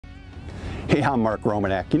Hey, I'm Mark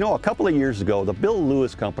Romanack. You know, a couple of years ago, the Bill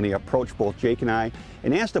Lewis Company approached both Jake and I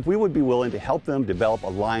and asked if we would be willing to help them develop a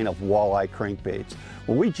line of walleye crankbaits.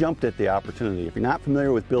 Well, we jumped at the opportunity. If you're not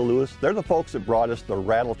familiar with Bill Lewis, they're the folks that brought us the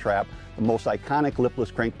rattle trap, the most iconic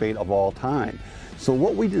lipless crankbait of all time. So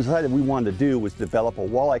what we decided we wanted to do was develop a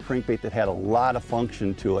walleye crankbait that had a lot of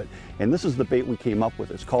function to it. And this is the bait we came up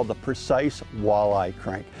with. It's called the Precise Walleye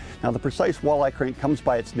Crank. Now, the Precise Walleye Crank comes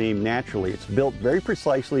by its name naturally. It's built very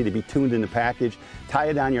precisely to be tuned in the package. Tie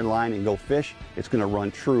it on your line and go fish. It's going to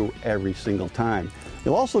run true every single time.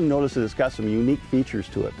 You'll also notice that it's got some unique features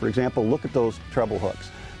to it. For example, look at those treble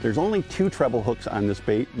hooks. There's only 2 treble hooks on this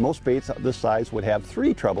bait. Most baits of this size would have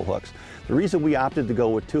 3 treble hooks. The reason we opted to go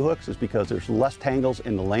with 2 hooks is because there's less tangles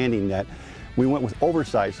in the landing net. We went with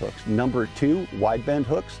oversized hooks, number 2 wide bend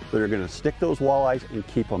hooks that are going to stick those walleyes and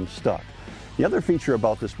keep them stuck. The other feature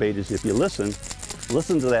about this bait is if you listen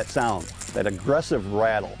to that sound, that aggressive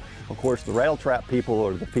rattle. Of course, the rattle trap people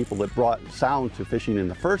are the people that brought sound to fishing in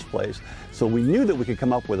the first place, so we knew that we could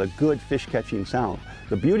come up with a good fish catching sound.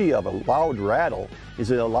 The beauty of a loud rattle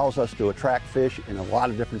is it allows us to attract fish in a lot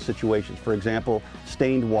of different situations. For example,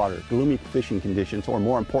 stained water, gloomy fishing conditions, or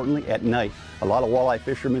more importantly, at night. A lot of walleye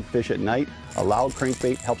fishermen fish at night. A loud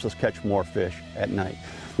crankbait helps us catch more fish at night.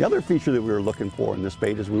 The other feature that we were looking for in this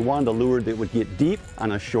bait is we wanted a lure that would get deep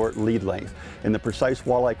on a short lead length. And the Precise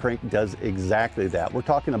Walleye Crank does exactly that. We're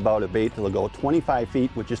talking about a bait that will go 25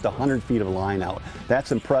 feet with just 100 feet of line out.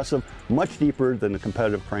 That's impressive, much deeper than the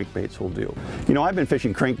competitive crankbaits will do. You know, I've been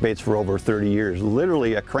fishing crankbaits for over 30 years.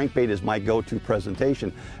 Literally, a crankbait is my go-to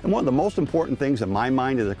presentation. And one of the most important things in my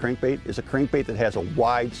mind as a crankbait is a crankbait that has a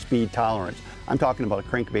wide speed tolerance. I'm talking about a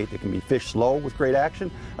crankbait that can be fished slow with great action,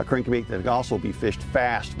 a crankbait that can also be fished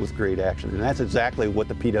fast with great action. And that's exactly what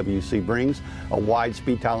the PWC brings, a wide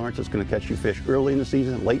speed tolerance that's going to catch you fish early in the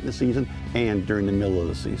season, late in the season, and during the middle of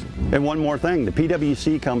the season. And one more thing, the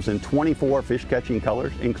PWC comes in 24 fish catching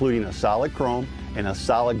colors, including a solid chrome and a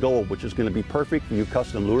solid gold, which is going to be perfect for you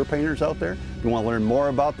custom lure painters out there. If you want to learn more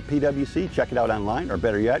about the PWC, check it out online, or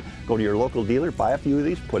better yet, go to your local dealer, buy a few of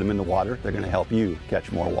these, put them in the water. They're going to help you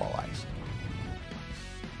catch more walleyes.